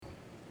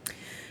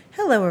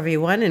Hello,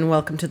 everyone, and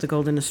welcome to the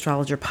Golden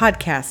Astrologer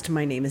podcast.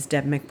 My name is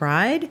Deb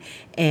McBride,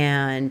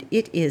 and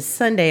it is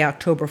Sunday,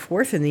 October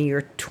 4th in the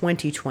year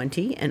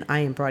 2020, and I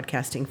am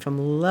broadcasting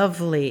from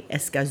lovely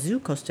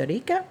Escazú, Costa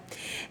Rica.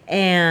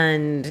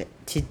 And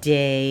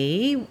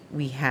today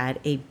we had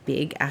a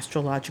big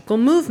astrological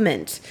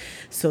movement.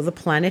 So the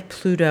planet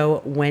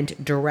Pluto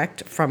went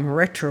direct from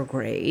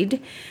retrograde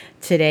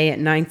today at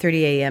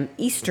 9:30 a.m.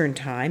 Eastern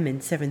Time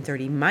and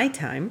 7:30 my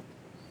time.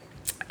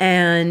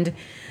 And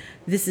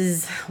this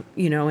is,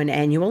 an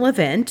annual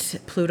event.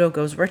 Pluto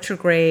goes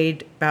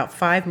retrograde about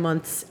 5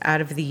 months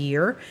out of the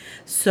year.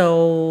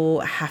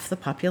 So half the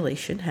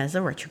population has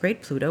a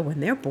retrograde Pluto when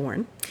they're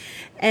born.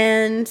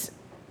 And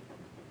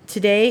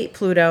today,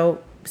 Pluto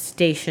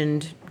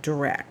stationed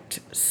direct.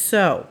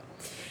 So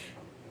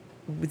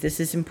this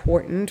is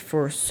important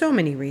for so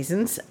many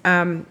reasons.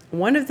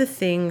 One of the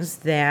things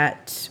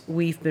that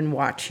we've been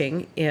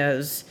watching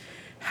is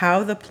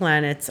how the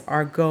planets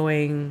are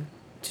going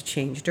to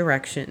change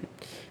direction.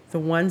 The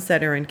ones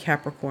that are in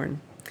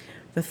Capricorn,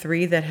 the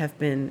three that have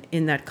been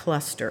in that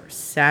cluster,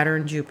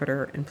 Saturn,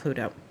 Jupiter, and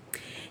Pluto.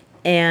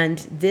 And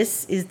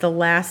this is the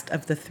last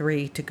of the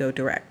three to go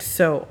direct.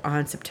 So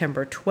on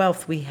September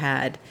 12th, we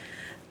had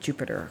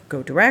Jupiter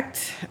go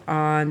direct.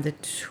 On the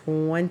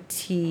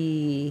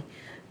 29th,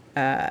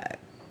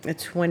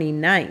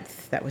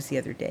 that was the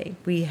other day,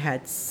 we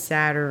had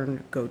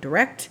Saturn go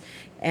direct.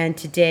 And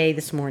today,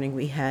 this morning,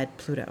 we had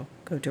Pluto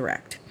go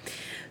direct.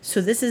 So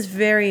this is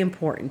very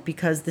important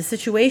because the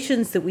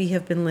situations that we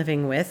have been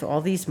living with all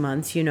these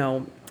months,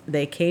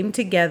 they came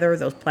together.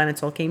 Those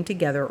planets all came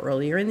together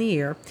earlier in the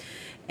year.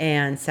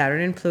 And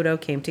Saturn and Pluto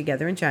came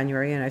together in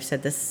January. And I've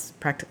said this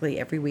practically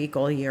every week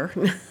all year.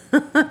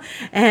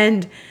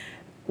 And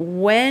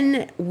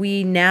when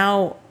we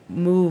now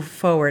move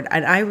forward,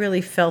 and I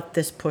really felt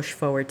this push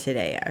forward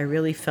today. I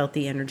really felt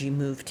the energy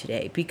move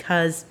today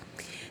because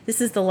this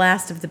is the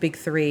last of the big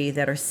three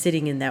that are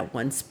sitting in that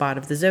one spot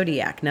of the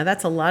zodiac. Now,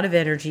 that's a lot of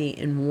energy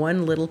in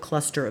one little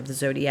cluster of the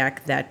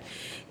zodiac that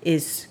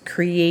is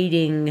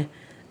creating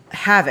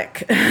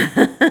havoc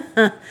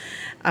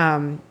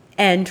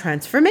and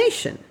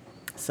transformation.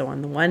 So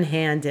on the one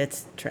hand,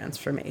 it's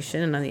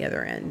transformation, and on the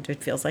other end,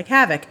 it feels like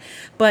havoc.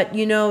 But,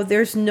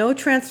 there's no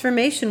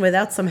transformation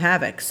without some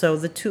havoc. So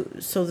the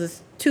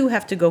two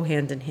have to go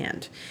hand in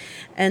hand.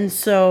 And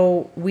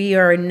so we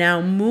are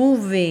now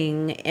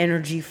moving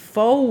energy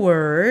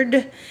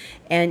forward.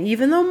 And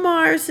even though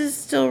Mars is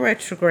still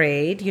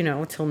retrograde,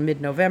 till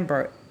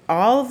mid-November,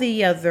 all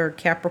the other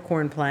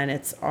Capricorn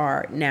planets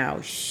are now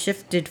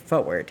shifted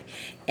forward.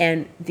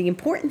 And the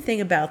important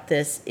thing about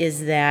this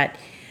is that,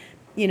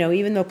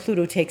 even though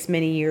Pluto takes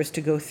many years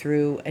to go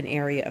through an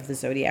area of the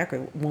zodiac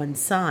or one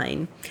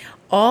sign,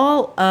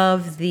 all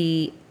of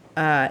the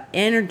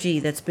energy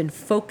that's been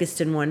focused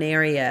in one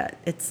area,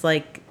 it's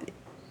like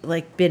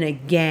been a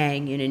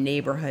gang in a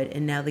neighborhood,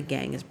 and now the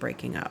gang is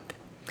breaking up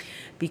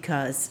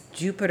because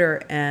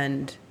Jupiter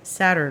and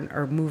Saturn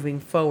are moving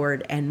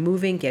forward and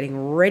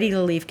getting ready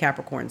to leave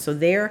Capricorn. So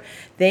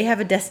they have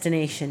a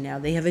destination now.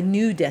 They have a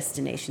new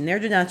destination. They're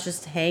not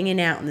just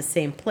hanging out in the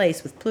same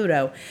place with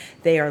Pluto.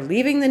 They are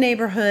leaving the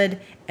neighborhood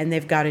and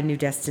they've got a new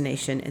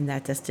destination, and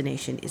that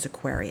destination is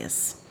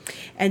Aquarius.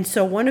 And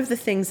so one of the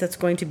things that's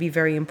going to be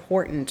very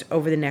important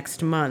over the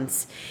next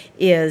months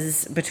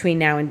is between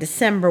now and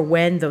December,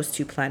 when those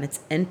two planets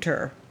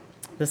enter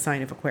the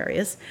sign of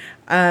Aquarius,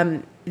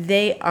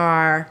 they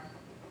are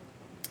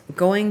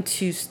going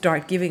to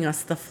start giving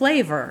us the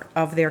flavor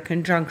of their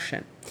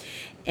conjunction.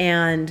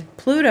 And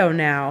Pluto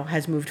now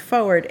has moved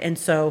forward, and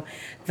so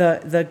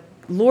the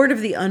Lord of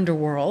the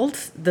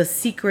underworld, the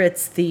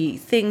secrets, the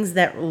things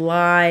that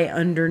lie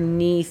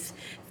underneath,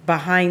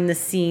 behind the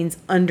scenes,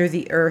 under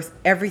the earth,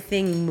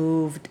 everything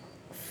moved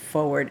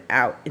forward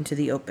out into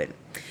the open.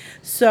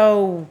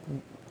 So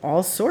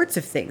all sorts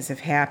of things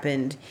have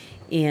happened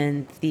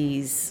in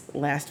these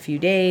last few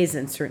days,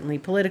 and certainly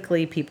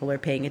politically, people are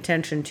paying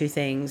attention to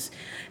things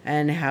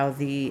and how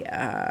the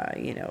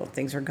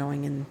things are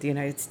going in the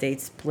United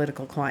States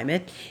political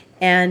climate.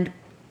 And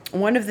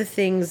one of the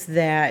things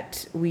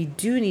that we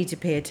do need to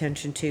pay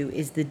attention to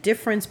is the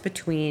difference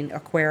between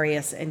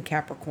Aquarius and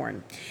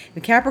Capricorn.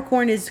 And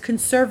Capricorn is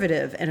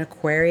conservative and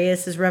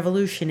Aquarius is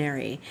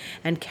revolutionary.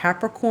 And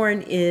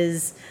Capricorn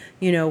is,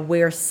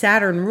 where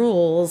Saturn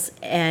rules,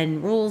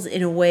 and rules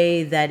in a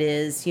way that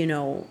is,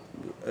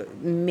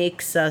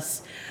 makes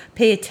us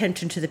pay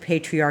attention to the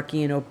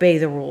patriarchy and obey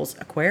the rules.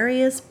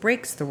 Aquarius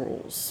breaks the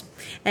rules.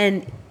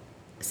 And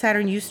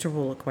Saturn used to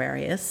rule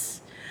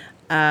Aquarius.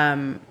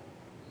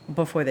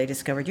 Before they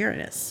discovered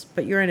Uranus.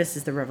 But Uranus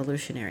is the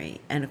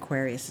revolutionary and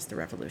Aquarius is the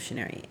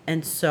revolutionary.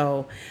 And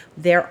so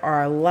there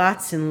are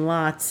lots and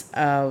lots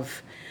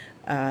of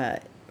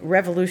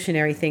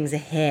revolutionary things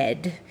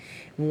ahead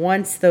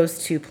once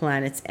those two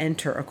planets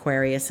enter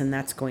Aquarius, and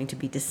that's going to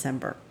be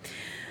December.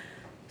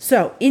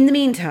 So in the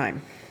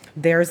meantime,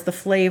 There's the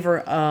flavor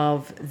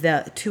of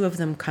the two of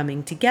them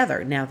coming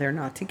together. Now they're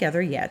not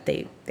together yet.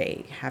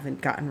 They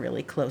haven't gotten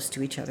really close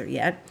to each other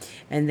yet,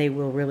 and they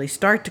will really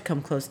start to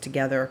come close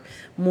together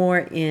more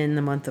in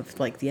the month of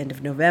like the end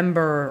of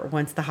November,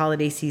 once the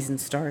holiday season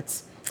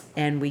starts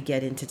and we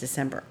get into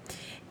December.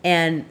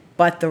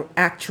 But the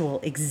actual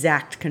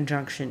exact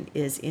conjunction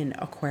is in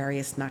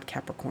Aquarius, not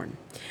Capricorn.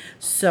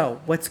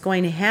 So what's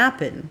going to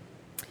happen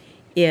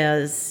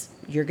is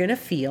you're going to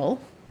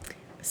feel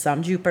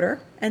some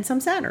Jupiter and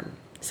some Saturn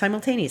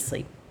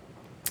simultaneously.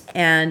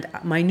 And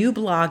my new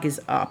blog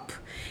is up,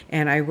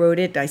 and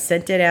I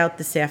sent it out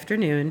this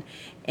afternoon,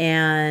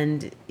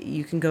 and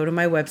you can go to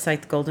my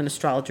website,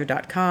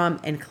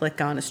 goldenastrologer.com, and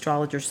click on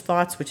Astrologer's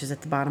Thoughts, which is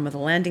at the bottom of the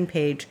landing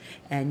page,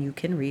 and you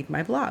can read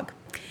my blog.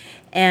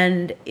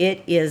 And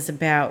it is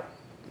about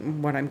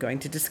what I'm going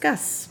to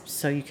discuss,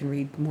 so you can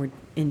read more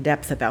in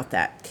depth about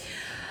that.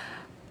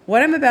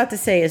 What I'm about to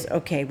say is,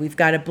 okay, we've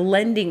got a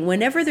blending.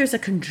 Whenever there's a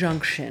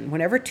conjunction,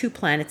 whenever two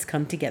planets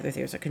come together,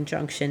 there's a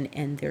conjunction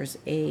and there's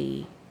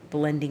a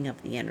blending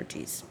of the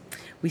energies.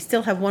 We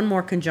still have one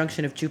more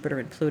conjunction of Jupiter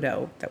and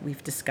Pluto that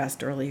we've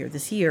discussed earlier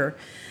this year.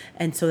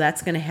 And so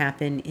that's going to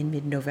happen in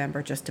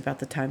mid-November, just about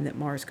the time that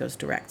Mars goes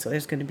direct. So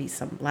there's going to be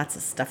lots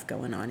of stuff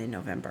going on in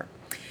November.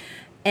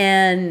 But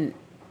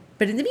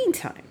in the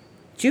meantime,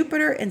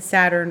 Jupiter and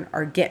Saturn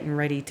are getting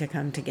ready to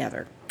come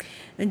together.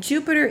 And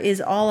Jupiter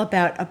is all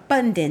about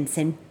abundance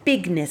and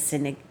bigness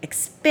and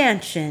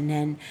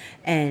expansion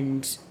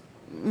and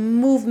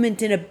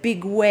movement in a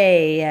big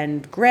way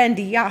and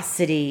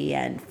grandiosity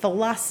and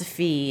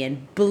philosophy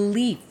and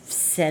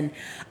beliefs and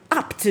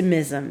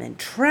optimism and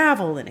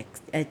travel and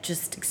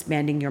just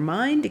expanding your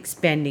mind,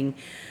 expanding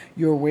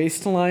your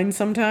waistline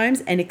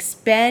sometimes, and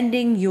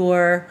expanding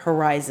your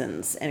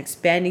horizons and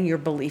expanding your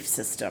belief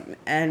system.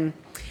 And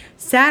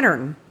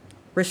Saturn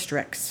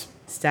restricts.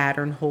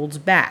 Saturn holds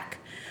back.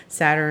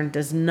 Saturn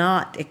does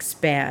not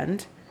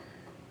expand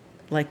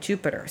like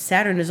Jupiter.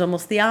 Saturn is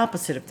almost the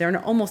opposite. They're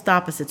almost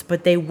opposites,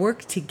 but they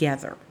work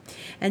together.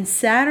 And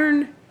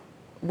Saturn,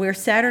 where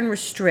Saturn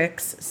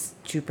restricts,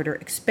 Jupiter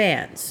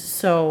expands.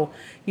 So,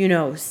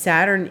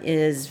 Saturn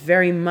is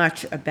very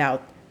much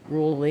about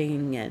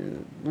ruling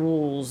and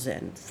rules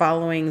and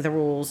following the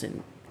rules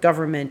and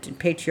government and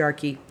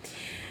patriarchy.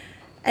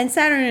 And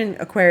Saturn in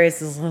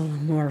Aquarius is a little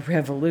more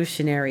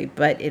revolutionary,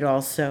 but it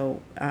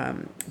also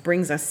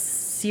brings a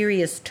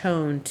serious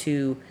tone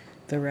to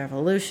the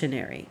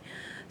revolutionary.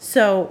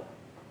 So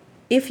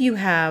if you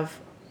have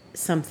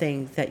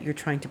something that you're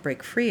trying to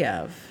break free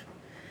of,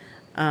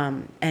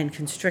 and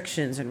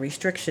constrictions and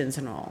restrictions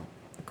and all,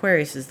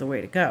 Aquarius is the way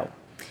to go.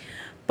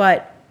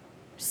 But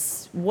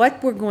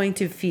what we're going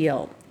to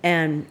feel,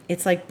 and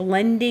it's like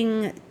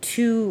blending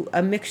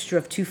a mixture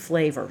of two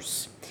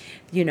flavors.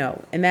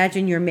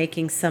 Imagine you're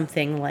making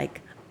something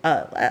like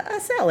a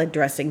salad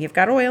dressing. You've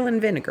got oil and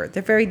vinegar.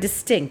 They're very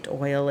distinct.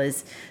 Oil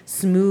is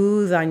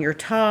smooth on your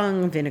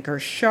tongue, vinegar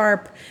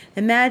sharp.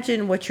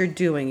 Imagine what you're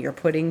doing. You're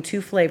putting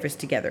two flavors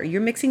together.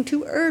 You're mixing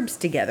two herbs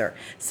together.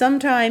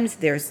 Sometimes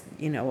there's,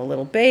 a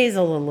little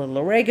basil, a little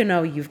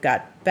oregano. You've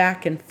got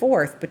back and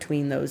forth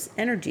between those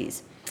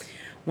energies.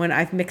 When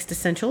I've mixed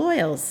essential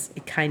oils,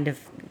 it kind of,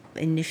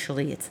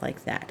 initially it's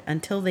like that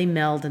until they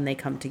meld and they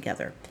come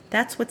together.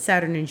 That's what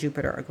Saturn and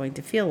Jupiter are going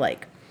to feel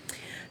like.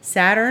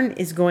 Saturn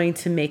is going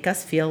to make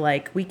us feel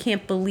like we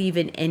can't believe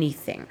in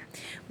anything.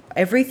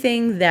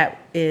 Everything that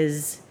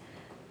is,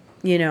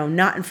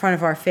 not in front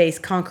of our face,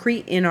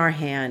 concrete in our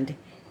hand,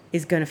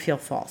 is going to feel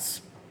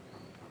false.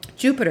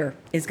 Jupiter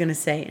is going to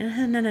say,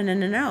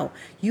 no.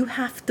 You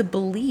have to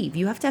believe.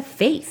 You have to have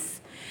faith.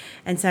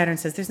 And Saturn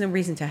says, there's no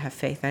reason to have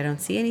faith. I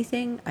don't see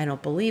anything. I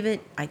don't believe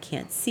it. I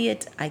can't see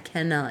it. I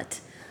cannot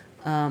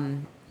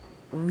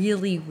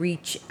really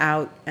reach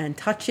out and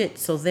touch it.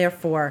 So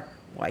therefore,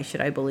 why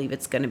should I believe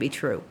it's going to be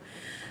true?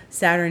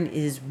 Saturn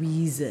is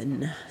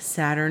reason.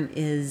 Saturn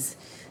is,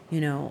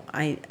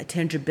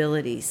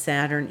 tangibility.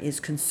 Saturn is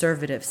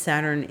conservative.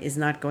 Saturn is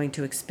not going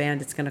to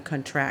expand. It's going to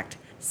contract.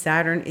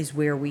 Saturn is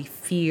where we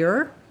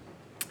fear,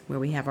 where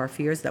we have our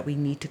fears that we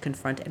need to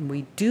confront, and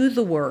we do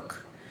the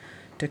work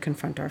to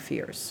confront our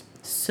fears.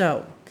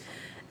 So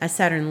as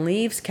Saturn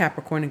leaves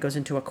Capricorn and goes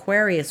into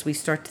Aquarius, we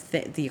start to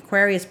think the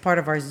Aquarius part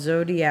of our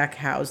zodiac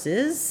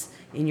houses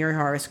in your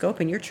horoscope,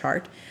 in your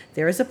chart.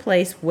 There is a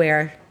place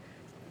where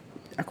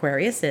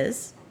Aquarius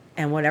is,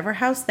 and whatever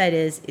house that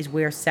is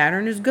where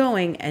Saturn is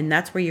going, and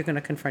that's where you're going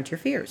to confront your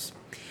fears.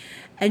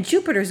 And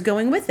Jupiter's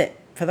going with it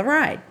for the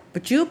ride.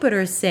 But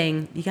Jupiter is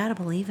saying, you got to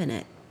believe in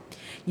it.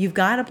 You've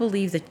got to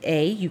believe that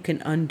A, you can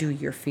undo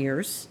your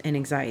fears and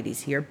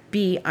anxieties here.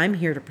 B, I'm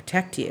here to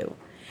protect you.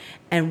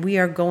 And we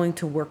are going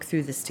to work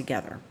through this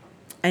together.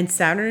 And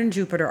Saturn and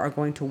Jupiter are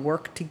going to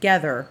work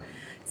together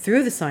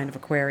through the sign of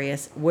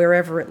Aquarius,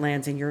 wherever it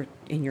lands in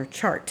your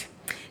chart.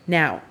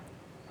 Now,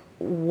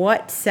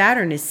 what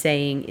Saturn is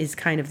saying is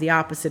kind of the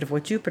opposite of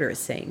what Jupiter is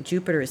saying.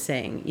 Jupiter is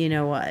saying, you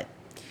know what?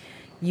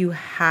 You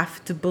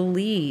have to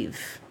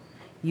believe.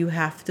 You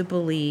have to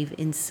believe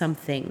in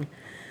something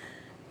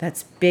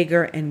that's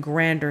bigger and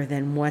grander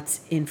than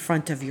what's in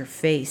front of your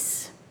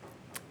face.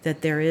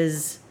 that there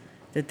is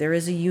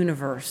a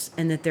universe,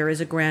 and that there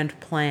is a grand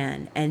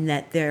plan, and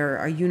that there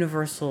are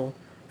universal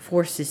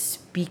forces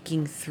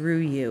speaking through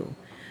you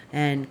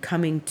and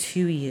coming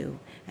to you,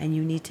 and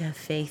you need to have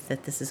faith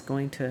that this is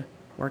going to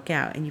work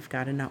out, and you've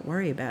got to not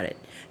worry about it.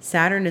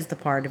 Saturn is the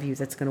part of you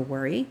that's going to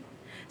worry.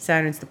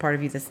 Saturn's the part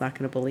of you that's not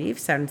going to believe.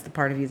 Saturn's the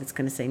part of you that's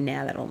going to say,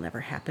 nah, that'll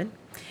never happen.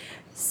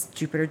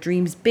 Jupiter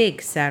dreams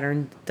big.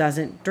 Saturn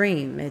doesn't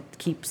dream. It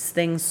keeps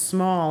things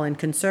small and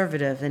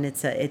conservative, and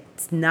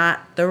it's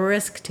not the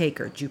risk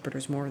taker.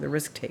 Jupiter's more of the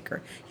risk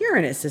taker.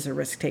 Uranus is a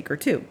risk taker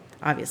too,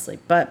 obviously.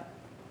 But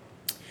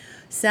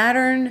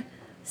Saturn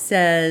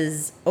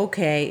says,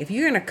 okay, if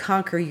you're going to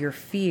conquer your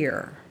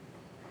fear,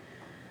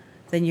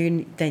 then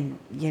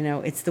you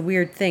know, it's the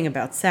weird thing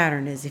about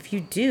Saturn is if you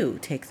do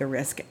take the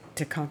risk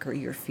to conquer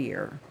your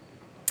fear,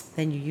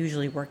 then you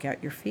usually work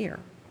out your fear.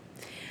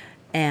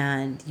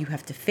 And you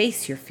have to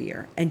face your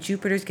fear, and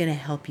Jupiter's going to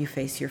help you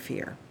face your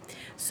fear.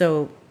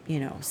 So, you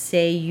know,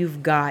 say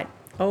you've got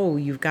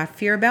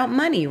fear about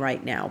money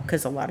right now,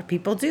 because a lot of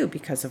people do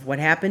because of what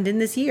happened in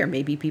this year.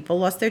 Maybe people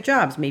lost their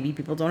jobs. Maybe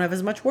people don't have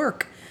as much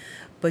work.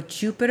 But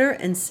Jupiter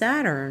and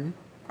Saturn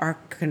are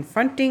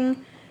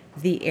confronting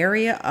the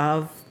area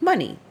of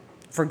money,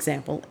 for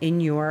example,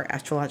 in your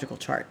astrological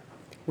chart,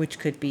 which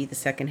could be the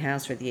second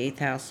house or the eighth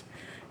house.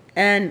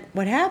 And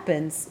what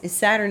happens is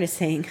Saturn is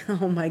saying,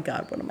 oh my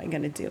God, what am I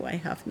going to do? I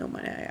have no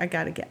money. I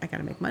got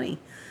to make money.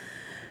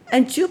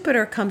 And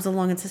Jupiter comes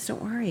along and says,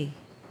 don't worry.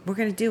 We're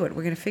going to do it.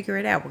 We're going to figure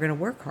it out. We're going to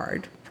work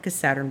hard, because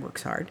Saturn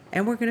works hard,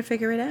 and we're going to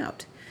figure it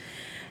out.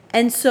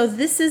 And so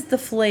this is the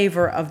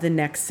flavor of the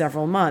next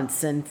several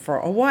months. And for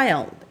a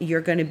while,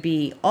 you're going to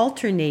be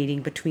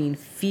alternating between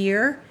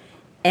fear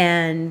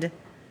and,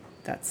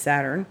 that's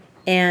Saturn,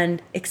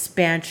 and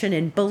expansion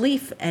and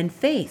belief and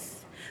faith.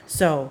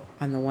 So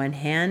on the one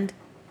hand,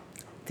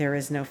 there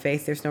is no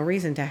faith. There's no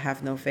reason to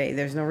have no faith.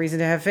 There's no reason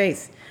to have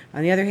faith.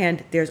 On the other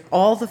hand, there's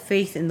all the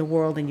faith in the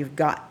world, and you've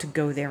got to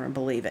go there and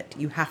believe it.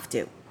 You have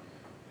to.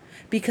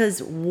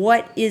 Because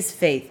what is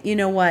faith? You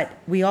know what?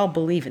 We all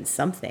believe in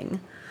something.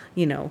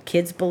 You know,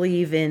 kids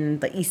believe in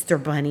the Easter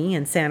Bunny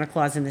and Santa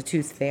Claus and the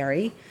Tooth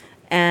Fairy.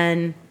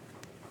 And,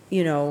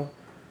 you know,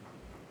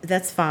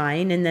 that's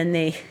fine. And then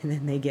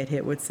they get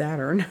hit with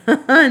Saturn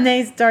and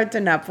they start to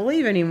not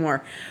believe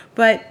anymore.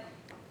 But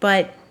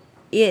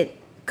it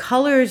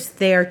colors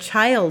their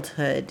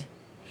childhood,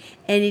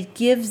 and it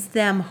gives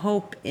them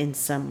hope in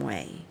some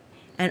way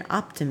and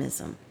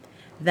optimism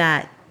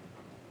that,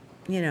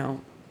 you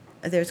know,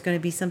 there's going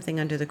to be something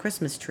under the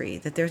Christmas tree,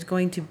 that there's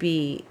going to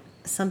be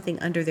something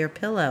under their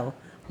pillow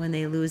when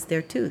they lose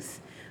their tooth,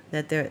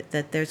 that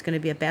there's going to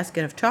be a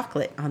basket of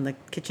chocolate on the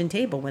kitchen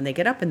table when they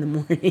get up in the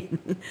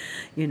morning,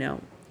 you know,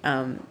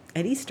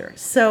 at Easter.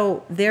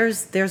 So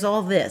there's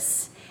all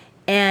this.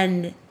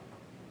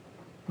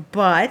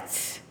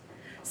 But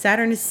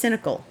Saturn is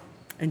cynical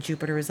and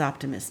Jupiter is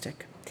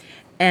optimistic.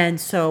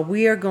 And so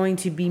we are going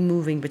to be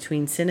moving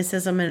between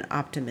cynicism and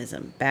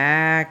optimism,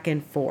 back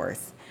and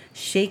forth,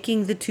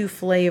 shaking the two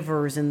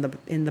flavors in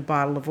the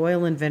bottle of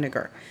oil and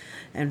vinegar,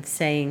 and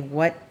saying,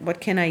 what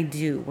can I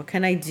do? What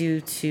can I do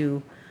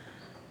to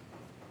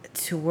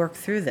work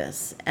through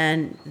this?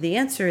 And the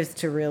answer is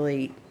to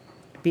really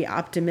be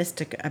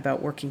optimistic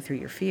about working through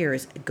your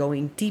fears,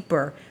 going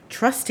deeper,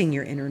 trusting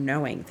your inner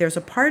knowing. There's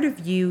a part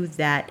of you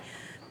that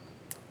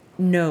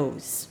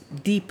knows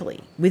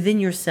deeply within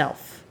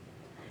yourself,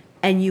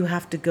 and you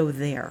have to go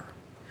there.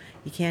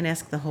 You can't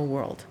ask the whole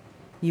world.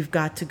 You've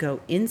got to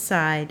go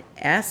inside,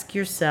 ask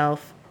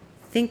yourself,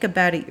 think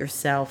about it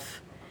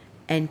yourself,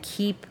 and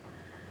keep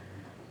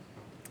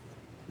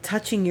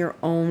touching your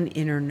own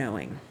inner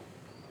knowing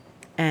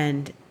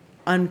and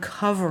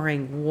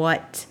uncovering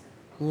what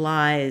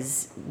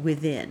lies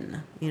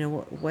within. You know,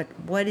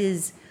 what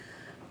is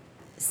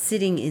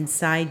sitting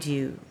inside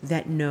you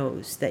that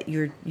knows, that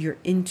your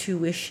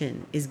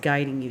intuition is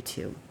guiding you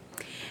to.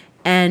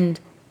 And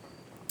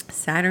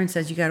Saturn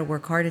says you got to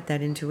work hard at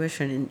that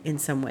intuition in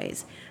some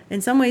ways.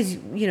 In some ways,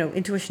 you know,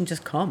 intuition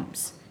just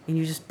comes and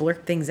you just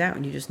blurt things out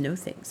and you just know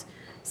things.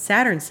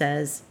 Saturn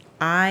says,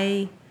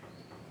 I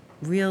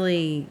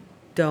really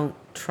don't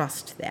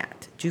trust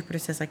that. Jupiter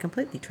says, I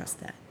completely trust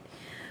that.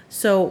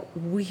 So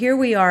here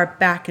we are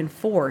back and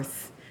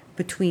forth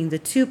between the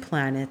two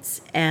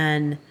planets,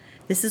 and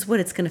this is what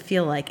it's going to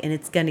feel like, and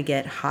it's going to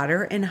get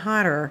hotter and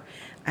hotter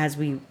as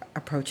we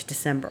approach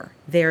December.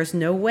 There's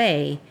no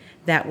way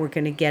that we're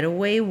going to get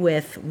away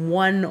with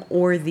one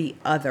or the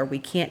other. We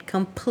can't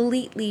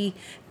completely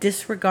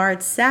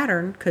disregard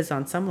Saturn, because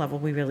on some level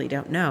we really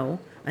don't know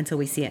until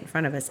we see it in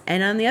front of us.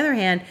 And on the other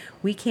hand,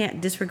 we can't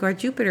disregard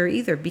Jupiter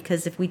either,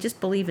 because if we just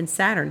believe in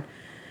Saturn,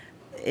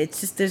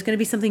 it's just, there's going to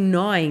be something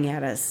gnawing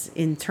at us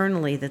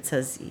internally that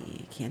says,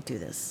 you can't do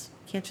this.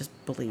 You can't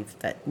just believe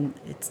that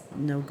it's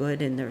no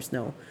good and there's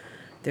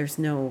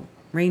no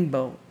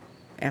rainbow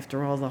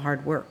after all the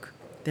hard work.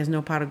 There's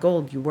no pot of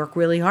gold. You work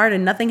really hard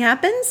and nothing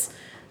happens?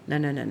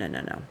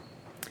 No.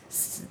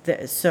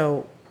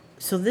 So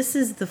So this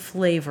is the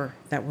flavor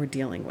that we're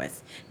dealing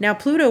with. Now,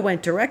 Pluto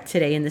went direct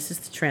today, and this is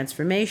the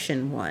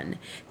transformation one.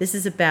 This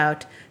is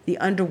about the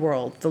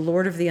underworld, the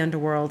Lord of the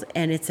underworld,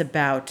 and it's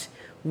about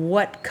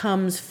what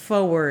comes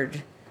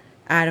forward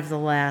out of the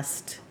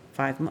last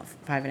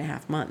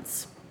 5.5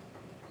 months.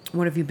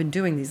 What have you been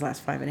doing these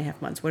last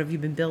 5.5 months? What have you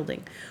been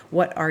building?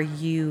 What are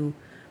you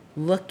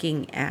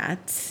looking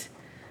at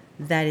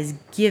that is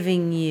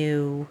giving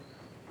you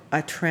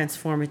a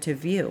transformative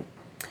view?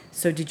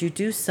 So did you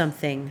do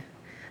something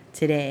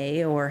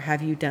today, or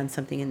have you done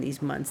something in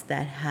these months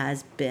that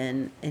has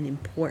been an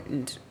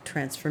important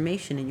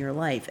transformation in your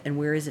life, and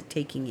where is it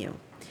taking you?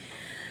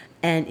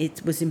 And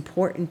it was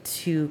important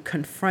to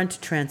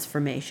confront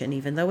transformation,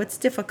 even though it's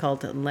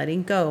difficult, and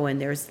letting go, and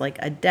there's like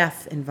a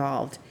death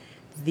involved.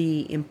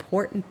 The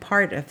important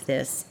part of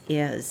this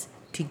is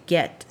to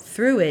get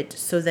through it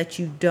so that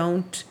you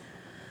don't,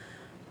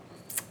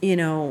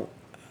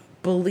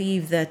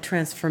 believe that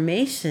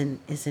transformation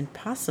is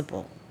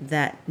impossible,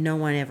 that no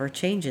one ever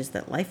changes,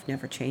 that life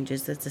never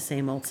changes, that's the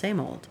same old, same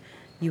old.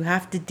 You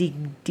have to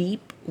dig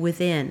deep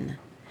within.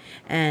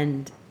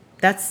 And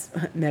that's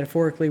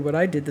metaphorically what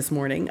I did this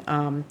morning.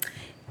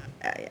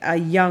 A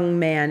young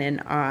man and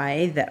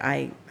I that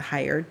I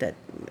hired that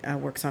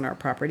works on our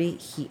property,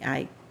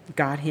 I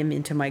got him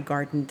into my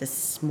garden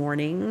this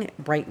morning,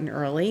 bright and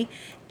early.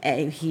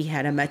 He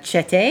had a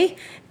machete,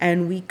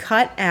 and we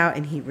cut out,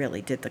 and he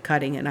really did the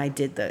cutting, and I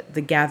did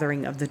the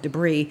gathering of the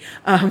debris.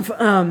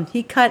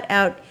 He cut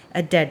out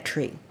a dead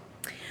tree.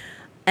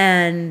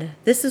 And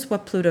this is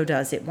what Pluto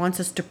does. It wants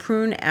us to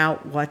prune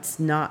out what's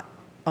not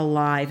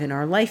alive in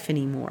our life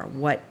anymore,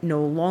 what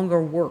no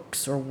longer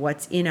works, or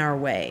what's in our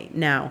way.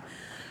 Now,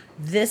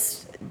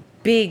 this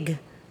big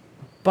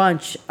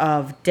bunch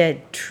of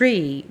dead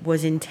tree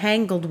was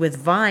entangled with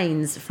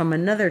vines from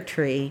another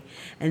tree,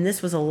 and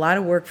this was a lot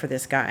of work for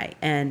this guy.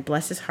 And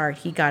bless his heart,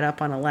 he got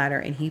up on a ladder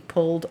and he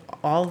pulled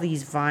all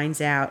these vines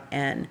out,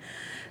 and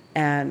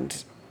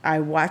I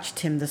watched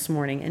him this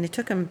morning, and it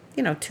took him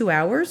 2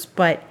 hours,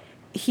 but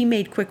he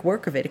made quick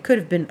work of it.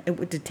 It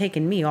would have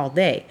taken me all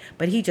day,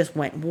 but he just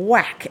went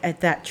whack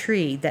at that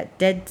tree, that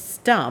dead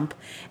stump,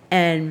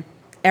 and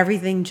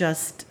everything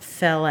just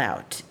fell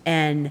out.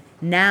 And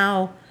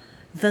now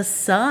the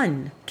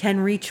sun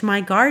can reach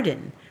my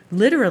garden.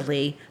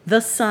 Literally,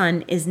 the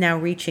sun is now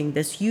reaching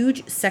this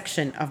huge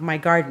section of my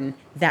garden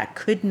that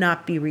could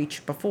not be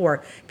reached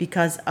before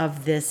because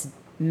of this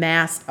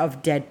mass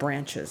of dead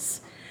branches.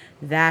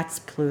 That's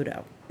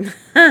Pluto.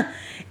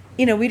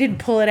 We didn't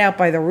pull it out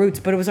by the roots,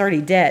 but it was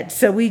already dead.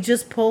 So we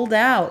just pulled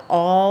out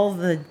all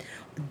the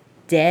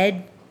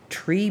dead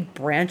tree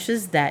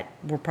branches that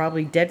were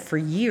probably dead for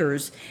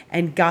years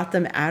and got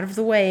them out of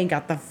the way and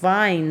got the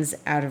vines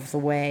out of the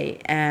way.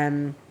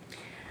 And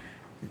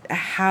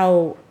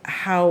how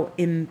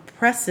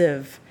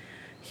impressive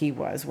he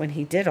was when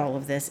he did all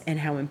of this, and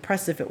how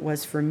impressive it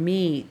was for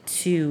me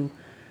to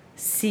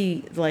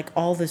see like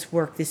all this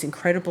work, this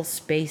incredible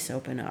space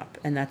open up.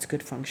 And that's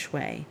good feng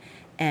shui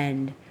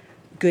and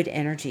good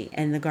energy,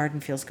 and the garden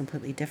feels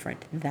completely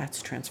different.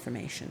 That's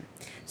transformation.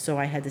 So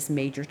I had this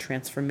major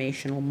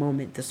transformational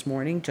moment this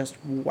morning, just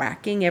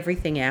whacking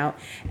everything out,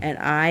 and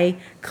I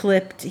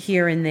clipped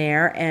here and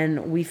there,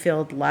 and we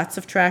filled lots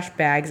of trash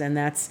bags, and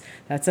that's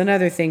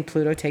another thing.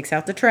 Pluto takes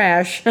out the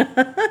trash.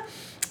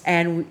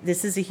 And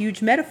this is a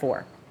huge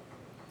metaphor.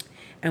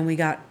 And we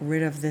got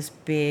rid of this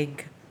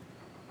big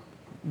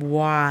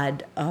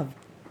wad of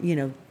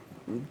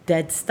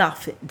dead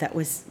stuff that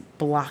was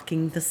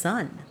blocking the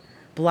sun,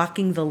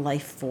 blocking the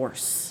life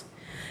force.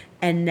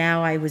 And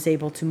now I was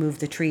able to move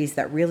the trees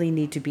that really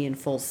need to be in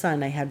full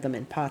sun. I had them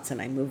in pots,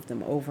 and I moved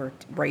them over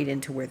right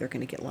into where they're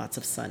going to get lots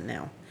of sun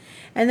now.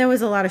 And there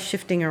was a lot of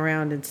shifting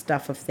around and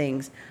stuff of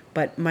things,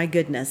 but my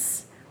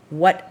goodness,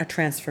 what a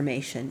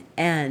transformation.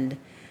 And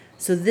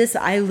so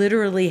I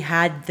literally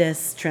had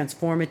this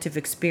transformative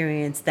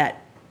experience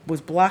that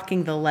was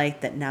blocking the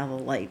light, that now the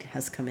light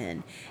has come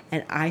in,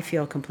 and I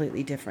feel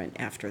completely different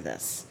after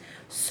this.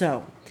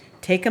 So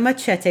take a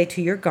machete to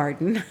your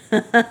garden,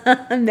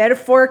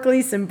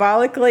 metaphorically,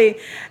 symbolically,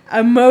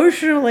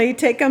 emotionally,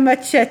 take a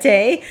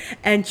machete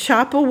and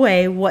chop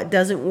away what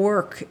doesn't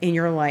work in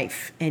your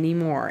life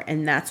anymore.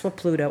 And that's what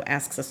Pluto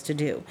asks us to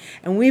do.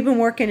 And we've been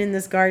working in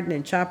this garden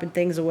and chopping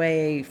things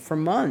away for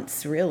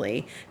months,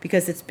 really,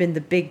 because it's been the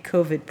big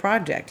COVID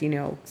project,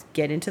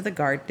 get into the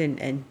garden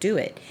and do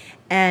it.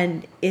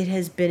 And it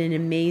has been an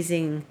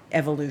amazing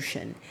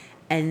evolution.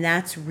 And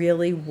that's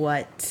really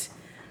what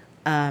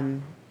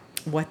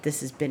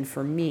this has been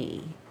for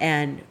me.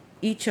 And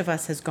each of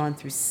us has gone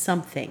through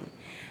something.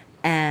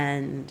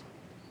 And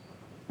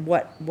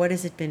what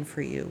has it been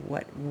for you?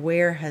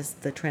 Where has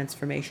the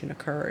transformation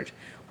occurred?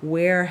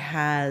 Where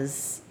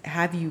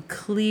have you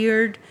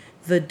cleared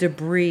the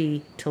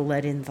debris to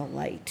let in the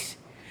light?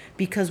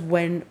 Because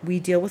when we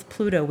deal with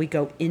Pluto, we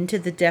go into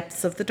the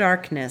depths of the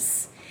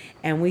darkness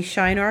and we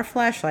shine our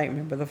flashlight,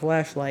 remember the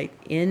flashlight,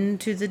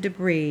 into the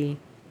debris,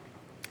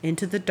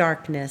 into the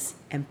darkness,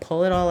 and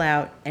pull it all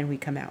out, and we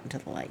come out into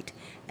the light.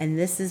 And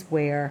this is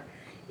where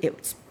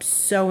it's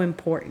so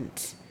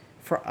important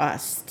for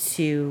us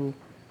to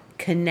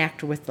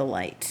connect with the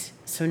light.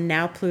 So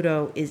now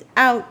Pluto is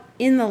out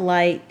in the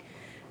light.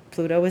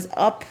 Pluto is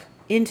up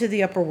into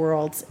the upper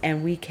worlds,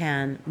 and we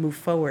can move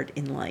forward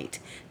in light.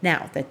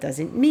 Now, that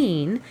doesn't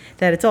mean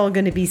that it's all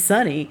going to be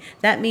sunny.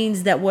 That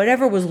means that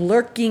whatever was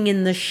lurking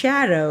in the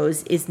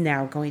shadows is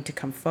now going to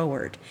come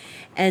forward.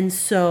 And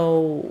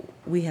so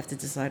we have to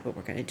decide what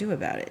we're going to do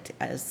about it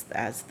as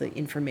the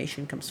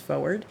information comes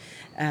forward,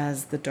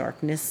 as the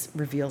darkness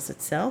reveals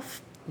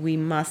itself. We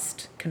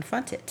must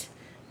confront it,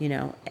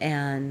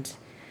 and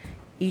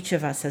each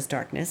of us has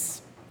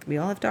darkness. We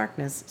all have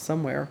darkness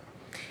somewhere,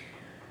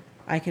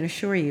 I can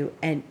assure you,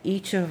 and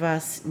each of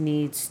us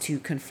needs to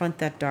confront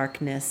that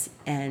darkness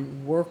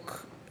and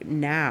work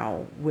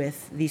now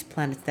with these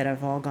planets that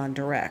have all gone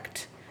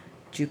direct,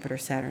 Jupiter,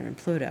 Saturn, and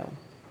Pluto,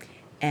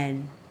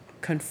 and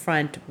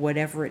confront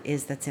whatever it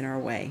is that's in our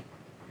way,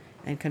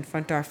 and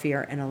confront our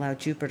fear and allow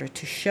Jupiter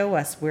to show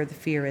us where the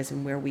fear is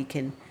and where we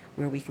can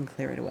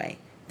clear it away.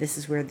 This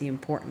is where the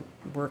important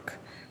work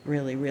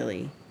really,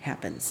 really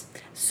happens.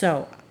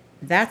 So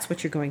that's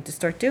what you're going to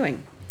start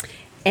doing.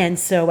 And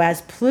so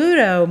as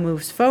Pluto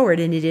moves forward,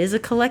 and it is a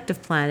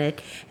collective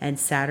planet, and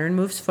Saturn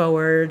moves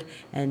forward,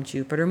 and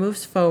Jupiter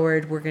moves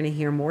forward, we're going to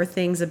hear more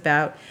things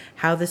about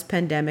how this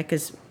pandemic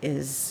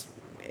is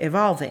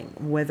evolving,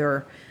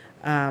 whether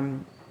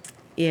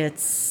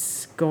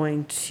it's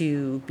going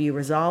to be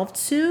resolved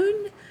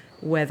soon,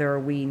 whether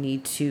we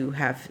need to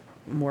have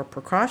more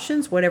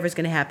precautions, whatever's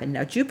going to happen.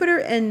 Now, Jupiter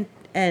and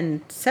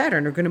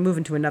Saturn are going to move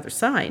into another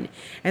sign,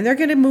 and they're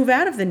going to move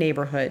out of the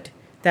neighborhood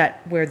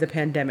where the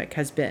pandemic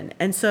has been.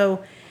 And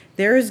so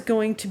there is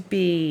going to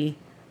be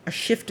a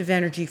shift of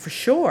energy for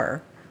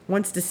sure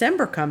once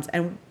December comes.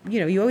 And,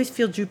 you always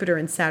feel Jupiter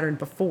and Saturn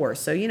before.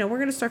 So, we're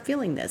going to start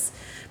feeling this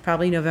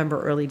probably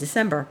November, early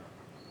December.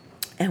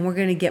 And we're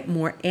going to get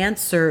more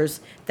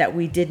answers that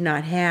we did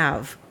not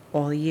have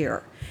all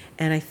year.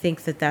 And I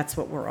think that that's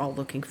what we're all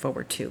looking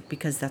forward to,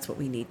 because that's what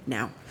we need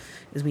now,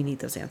 is we need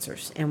those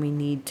answers. And we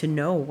need to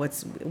know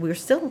we're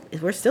still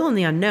in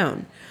the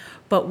unknown.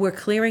 But we're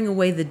clearing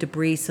away the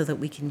debris so that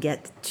we can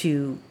get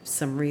to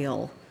some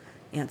real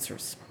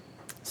answers.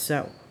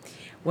 So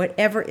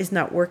whatever is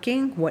not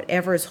working,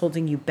 whatever is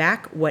holding you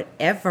back,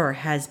 whatever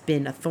has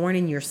been a thorn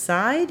in your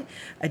side,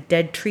 a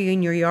dead tree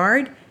in your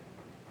yard,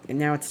 and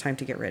now it's time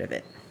to get rid of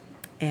it.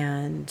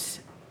 And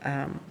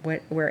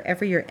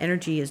wherever your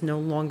energy is no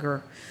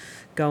longer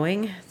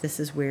going,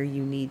 this is where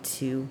you need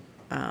to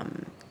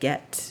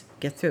get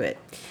through it.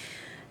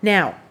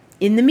 Now,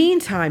 in the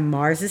meantime,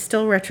 Mars is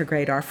still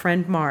retrograde, our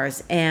friend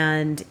Mars,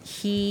 and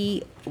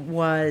he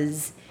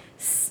was,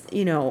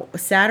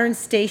 Saturn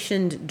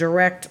stationed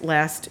direct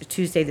last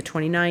Tuesday, the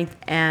 29th,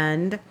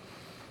 and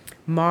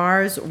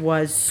Mars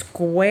was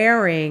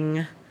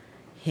squaring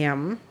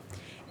him,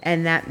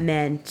 and that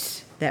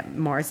meant that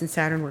Mars and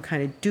Saturn were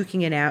kind of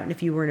duking it out. And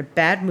if you were in a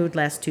bad mood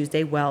last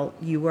Tuesday, well,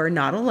 you were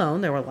not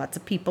alone. There were lots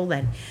of people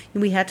that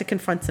we had to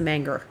confront some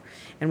anger,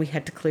 and we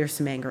had to clear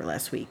some anger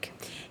last week.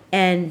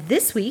 And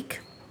this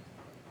week,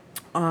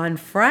 on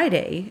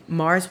Friday,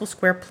 Mars will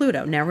square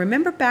Pluto. Now,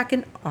 remember back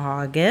in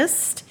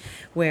August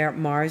where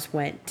Mars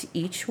went to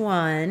each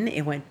one.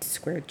 It went to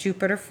square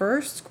Jupiter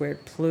first,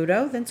 squared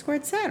Pluto, then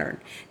squared Saturn.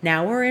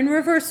 Now we're in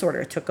reverse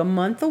order. It took a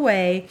month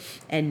away,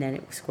 and then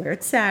it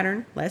squared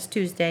Saturn last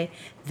Tuesday.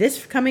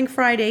 This coming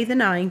Friday, the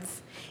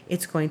 9th,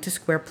 it's going to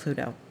square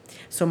Pluto.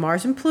 So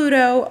Mars and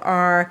Pluto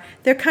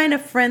they're kind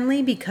of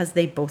friendly because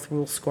they both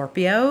rule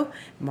Scorpio.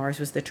 Mars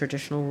was the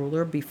traditional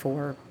ruler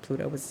before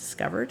Pluto was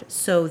discovered.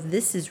 So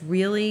this is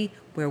really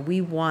where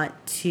we want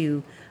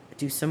to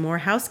do some more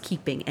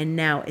housekeeping. And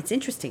now it's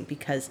interesting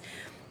because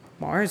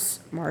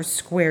Mars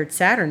squared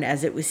Saturn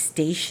as it was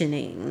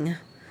stationing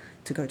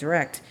to go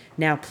direct.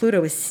 Now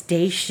Pluto is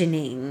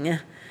stationing,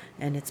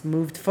 and it's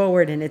moved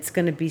forward, and it's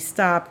going to be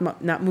stopped,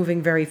 not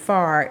moving very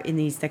far in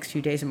these next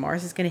few days, and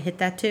Mars is going to hit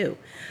that too.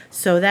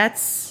 So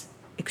that's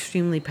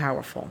extremely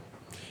powerful.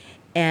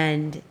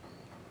 And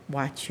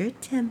watch your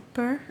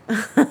temper.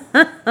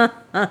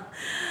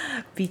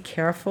 Be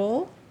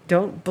careful.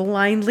 Don't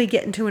blindly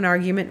get into an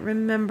argument.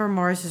 Remember,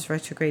 Mars is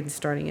retrograde, and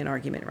starting an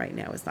argument right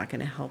now is not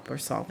going to help or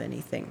solve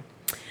anything.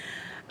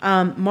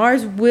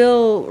 Mars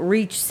will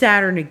reach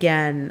Saturn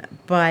again,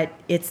 but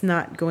it's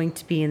not going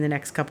to be in the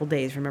next couple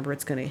days. Remember,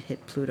 it's going to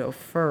hit Pluto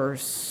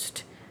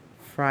first,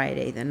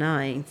 Friday the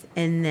 9th.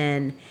 And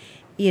then,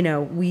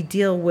 we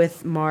deal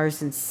with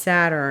Mars and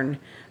Saturn,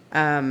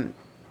 after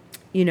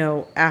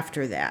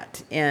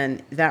that.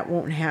 And that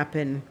won't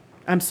happen.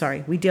 I'm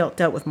sorry, we dealt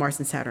with Mars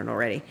and Saturn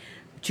already.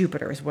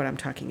 Jupiter is what I'm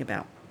talking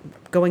about.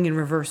 Going in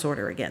reverse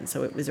order again.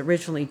 So it was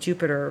originally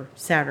Jupiter,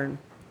 Saturn,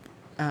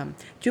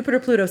 Jupiter,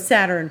 Pluto,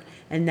 Saturn,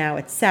 and now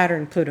it's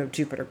Saturn, Pluto,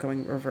 Jupiter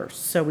going reverse.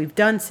 So we've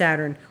done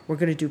Saturn. We're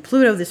going to do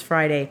Pluto this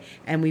Friday,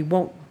 and we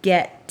won't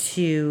get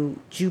to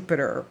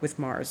Jupiter with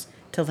Mars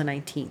till the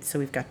 19th. So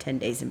we've got 10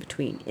 days in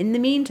between. In the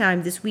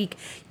meantime, this week,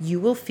 you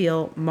will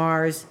feel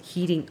Mars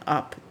heating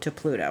up to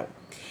Pluto,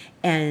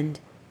 and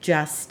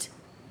just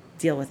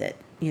deal with it.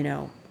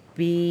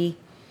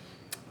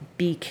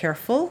 Be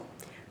careful.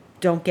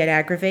 Don't get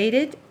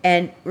aggravated.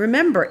 And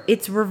remember,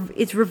 it's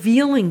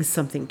revealing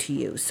something to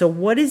you. So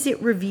what is it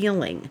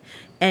revealing?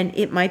 And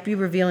it might be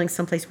revealing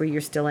someplace where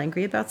you're still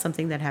angry about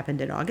something that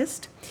happened in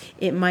August.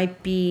 It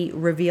might be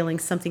revealing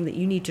something that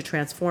you need to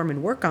transform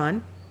and work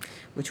on,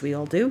 which we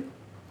all do.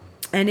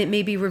 And it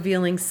may be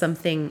revealing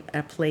something,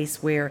 a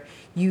place where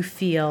you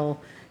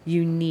feel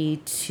you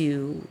need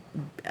to,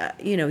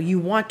 you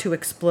want to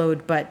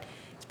explode, but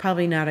it's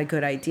probably not a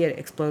good idea to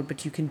explode,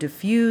 but you can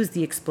diffuse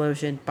the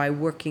explosion by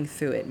working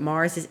through it.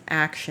 Mars is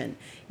action.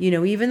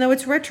 Even though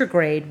it's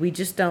retrograde, we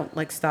just don't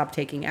stop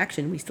taking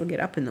action. We still get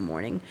up in the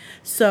morning.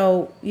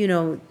 So,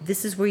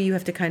 this is where you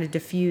have to kind of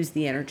diffuse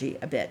the energy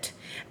a bit.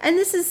 And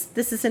this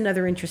is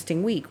another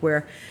interesting week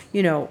where,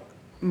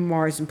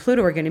 Mars and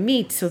Pluto are going to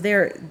meet. So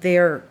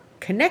they're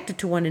connected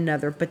to one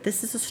another, but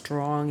this is a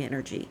strong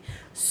energy.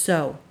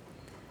 So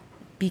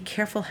be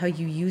careful how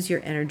you use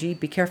your energy.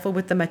 Be careful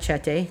with the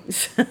machete.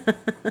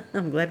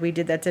 I'm glad we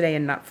did that today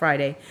and not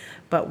Friday,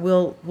 but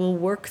we'll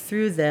work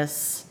through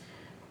this.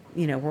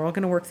 We're all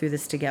going to work through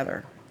this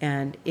together.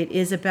 And it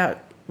is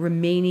about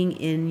remaining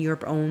in your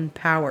own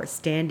power,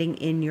 standing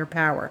in your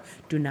power.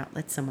 Do not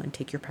let someone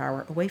take your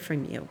power away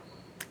from you.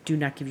 Do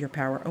not give your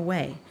power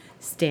away.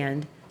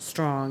 Stand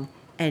strong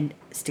and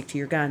stick to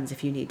your guns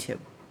if you need to.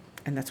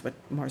 And that's what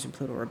Mars and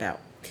Pluto are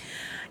about.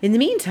 In the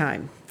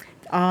meantime,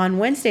 on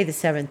Wednesday the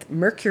 7th,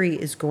 Mercury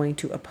is going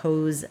to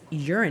oppose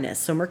Uranus.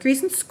 So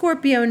Mercury's in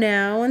Scorpio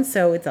now, and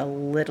so it's a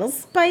little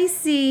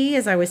spicy,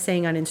 as I was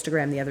saying on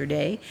Instagram the other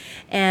day.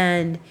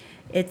 And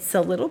it's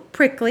a little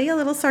prickly, a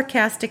little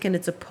sarcastic, and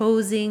it's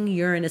opposing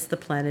Uranus, the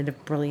planet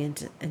of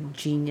brilliance and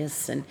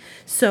genius. And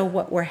so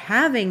what we're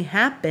having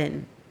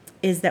happen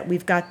is that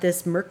we've got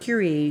this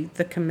Mercury,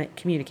 the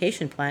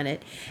communication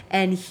planet,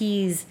 and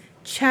he's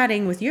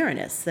chatting with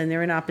Uranus, and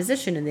they're in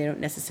opposition and they don't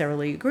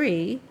necessarily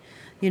agree,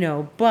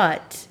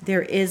 but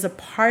there is a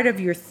part of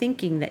your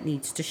thinking that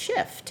needs to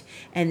shift,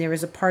 and there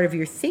is a part of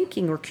your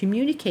thinking or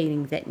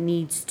communicating that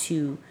needs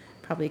to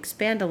probably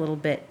expand a little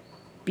bit,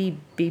 be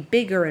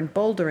bigger and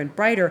bolder and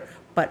brighter,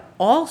 but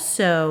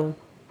also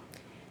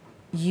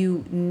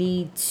you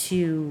need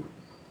to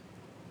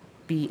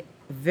be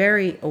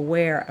very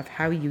aware of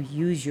how you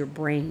use your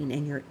brain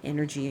and your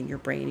energy and your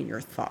brain and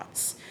your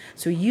thoughts.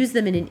 So use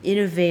them in an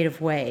innovative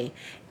way.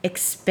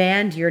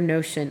 Expand your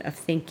notion of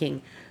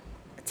thinking.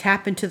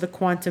 Tap into the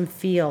quantum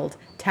field.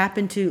 Tap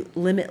into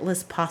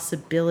limitless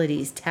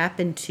possibilities. Tap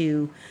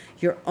into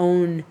your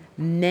own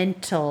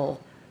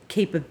mental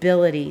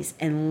capabilities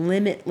and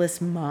limitless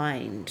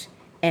mind.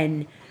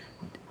 And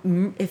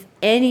if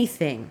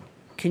anything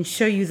can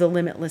show you the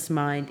limitless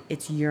mind,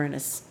 it's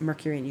Uranus,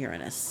 Mercury and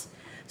Uranus.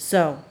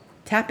 So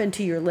tap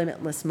into your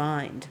limitless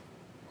mind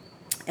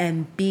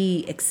and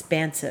be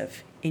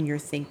expansive in your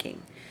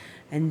thinking.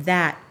 And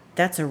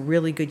that's a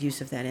really good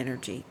use of that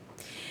energy.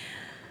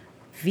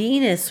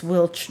 Venus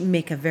will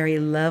make a very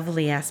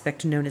lovely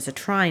aspect known as a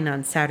trine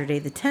on Saturday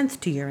the 10th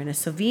to Uranus.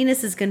 So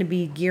Venus is going to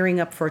be gearing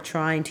up for a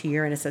trine to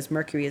Uranus as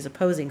Mercury is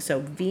opposing. So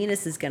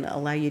Venus is going to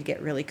allow you to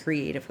get really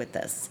creative with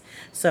this.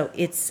 So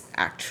it's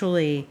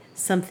actually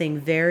something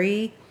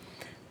very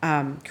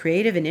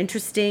creative and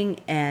interesting,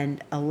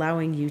 and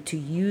allowing you to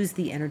use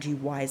the energy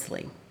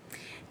wisely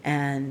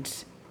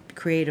and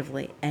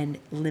creatively and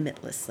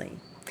limitlessly.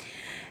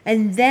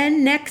 And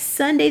then next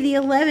Sunday, the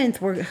 11th,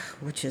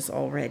 which is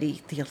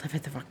already the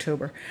 11th of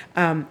October,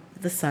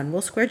 the sun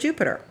will square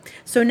Jupiter.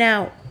 So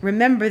now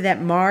remember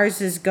that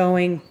Mars is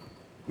going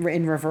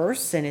in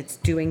reverse, and it's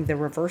doing the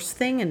reverse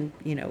thing, and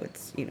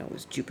it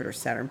was Jupiter,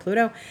 Saturn,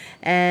 Pluto,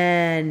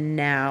 and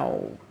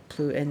now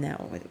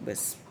it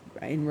was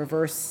in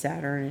reverse,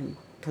 Saturn and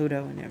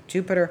Pluto and now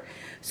Jupiter.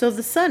 So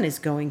the sun is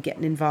getting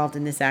involved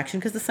in this action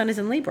because the sun is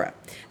in Libra.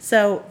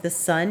 So the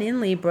sun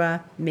in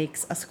Libra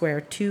makes a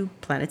square to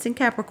planets in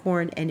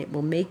Capricorn, and it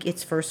will make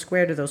its first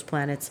square to those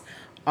planets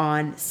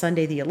on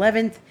Sunday the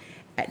 11th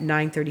at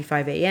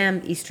 9:35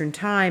 a.m. Eastern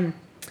Time.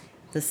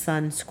 The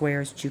sun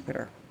squares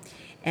Jupiter,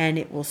 and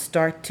it will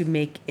start to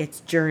make its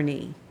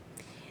journey,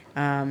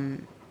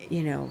 getting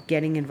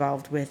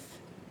involved with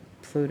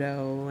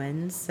Pluto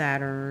and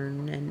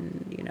Saturn and,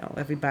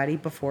 everybody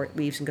before it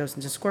leaves and goes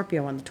into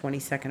Scorpio on the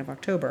 22nd of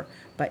October.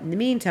 But in the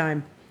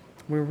meantime,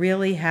 we're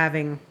really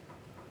having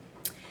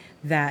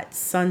that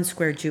sun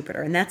square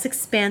Jupiter, and that's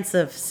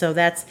expansive. So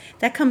that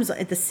comes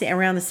at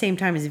around the same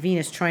time as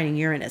Venus trining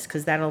Uranus,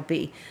 because that'll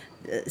be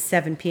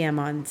 7 p.m.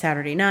 on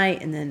Saturday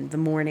night, and then the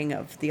morning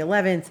of the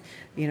 11th,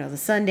 the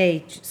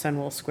Sunday, sun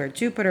will square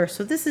Jupiter.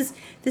 So this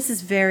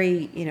is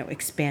very,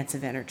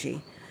 expansive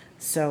energy.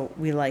 So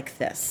we like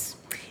this.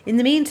 In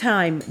the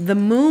meantime, the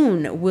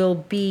moon will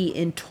be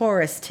in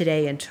Taurus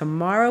today and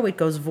tomorrow. It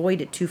goes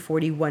void at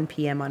 2:41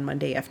 p.m. on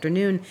Monday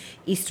afternoon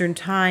Eastern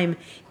Time.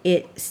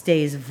 It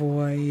stays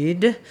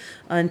void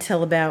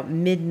until about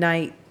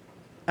midnight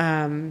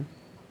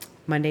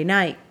Monday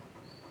night,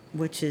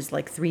 which is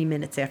like 3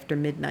 minutes after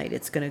midnight.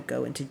 It's going to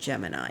go into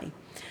Gemini,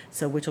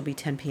 so which will be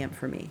 10 p.m.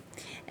 for me.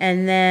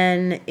 And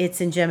then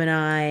it's in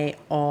Gemini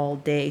all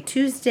day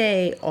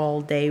Tuesday,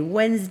 all day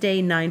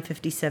Wednesday,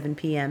 9:57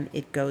 p.m.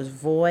 It goes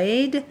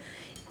void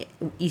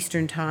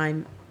Eastern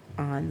time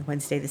on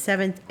Wednesday the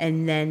 7th,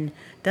 and then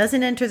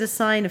doesn't enter the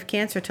sign of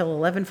Cancer till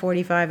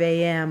 11:45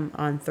 a.m.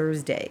 on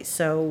Thursday.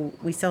 So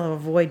we still have a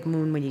void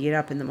moon when you get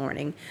up in the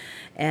morning.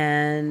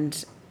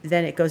 And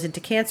then it goes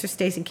into Cancer,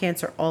 stays in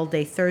Cancer all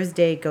day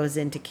Thursday, goes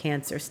into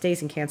Cancer,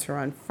 stays in Cancer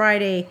on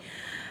Friday.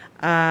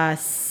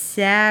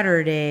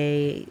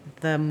 Saturday,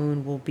 the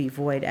moon will be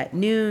void at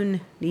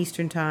noon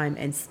Eastern time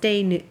and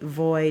stay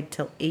void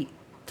till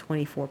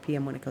 8:24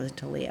 p.m. when it goes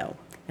into Leo.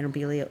 And it'll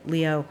be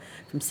Leo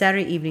from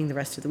Saturday evening the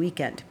rest of the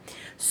weekend.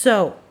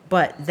 So,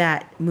 but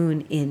that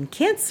moon in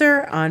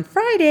Cancer on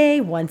Friday,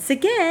 once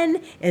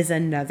again, is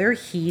another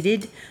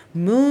heated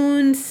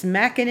moon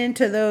smacking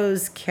into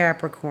those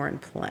Capricorn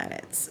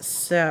planets.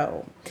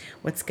 So,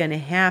 what's going to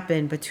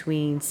happen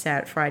between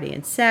Friday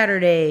and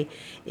Saturday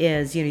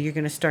is, you're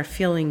going to start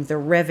feeling the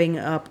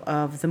revving up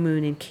of the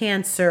moon in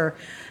Cancer.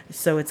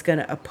 So it's going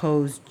to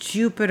oppose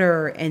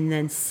Jupiter, and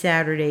then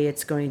Saturday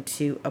it's going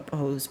to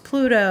oppose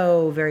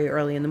Pluto very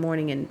early in the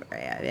morning, and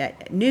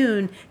at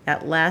noon,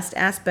 that last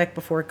aspect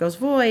before it goes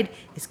void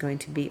is going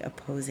to be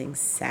opposing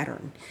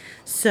Saturn.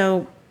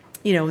 So,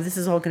 this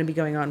is all going to be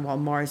going on while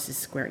Mars is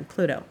squaring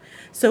Pluto.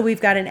 So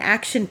we've got an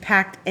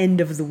action-packed end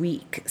of the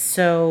week.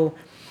 So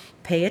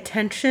pay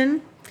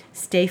attention,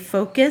 stay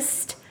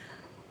focused,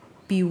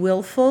 be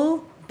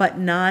willful, but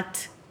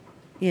not,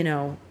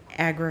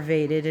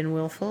 aggravated and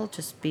willful.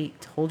 Just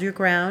hold your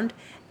ground,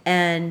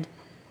 and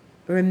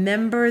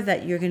remember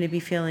that you're going to be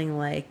feeling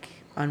like,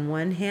 on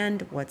one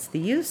hand, what's the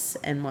use?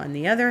 And on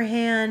the other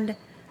hand,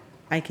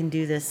 I can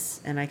do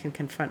this, and I can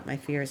confront my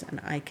fears,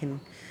 and I can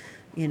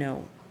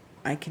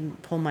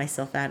pull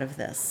myself out of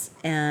this.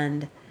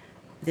 And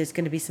there's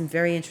going to be some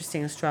very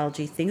interesting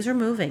astrology. Things are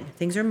moving.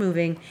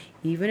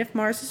 Even if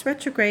Mars is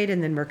retrograde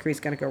and then Mercury is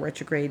going to go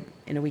retrograde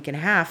in a week and a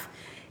half,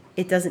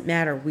 it doesn't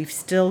matter. We've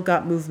still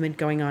got movement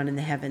going on in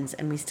the heavens,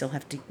 and we still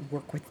have to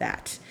work with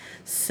that.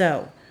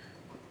 So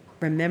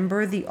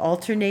remember the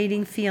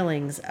alternating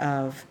feelings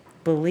of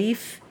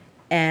belief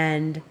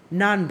and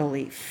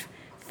non-belief,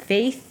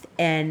 faith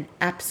and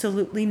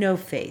absolutely no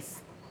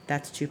faith.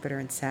 That's Jupiter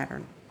and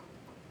Saturn.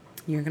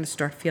 You're going to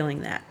start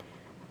feeling that.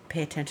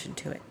 Pay attention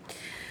to it.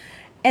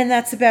 And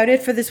that's about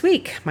it for this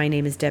week. My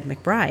name is Deb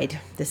McBride.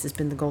 This has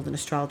been the Golden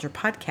Astrologer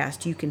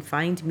podcast. You can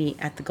find me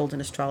at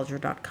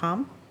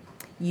thegoldenastrologer.com.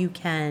 You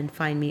can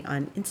find me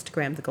on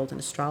Instagram, The Golden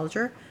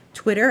Astrologer,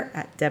 Twitter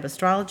at Deb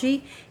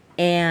Astrology,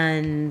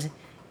 and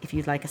if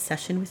you'd like a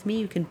session with me,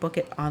 you can book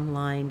it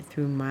online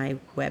through my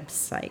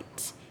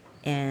website.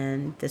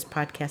 And this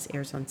podcast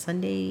airs on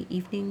Sunday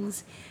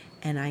evenings,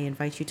 and I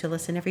invite you to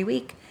listen every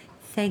week.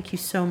 Thank you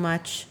so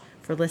much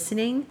for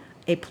listening.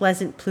 A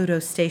pleasant Pluto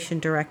station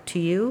direct to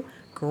you.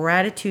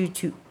 Gratitude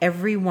to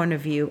every one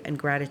of you, and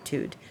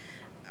gratitude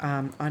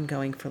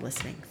ongoing for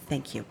listening.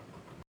 Thank you.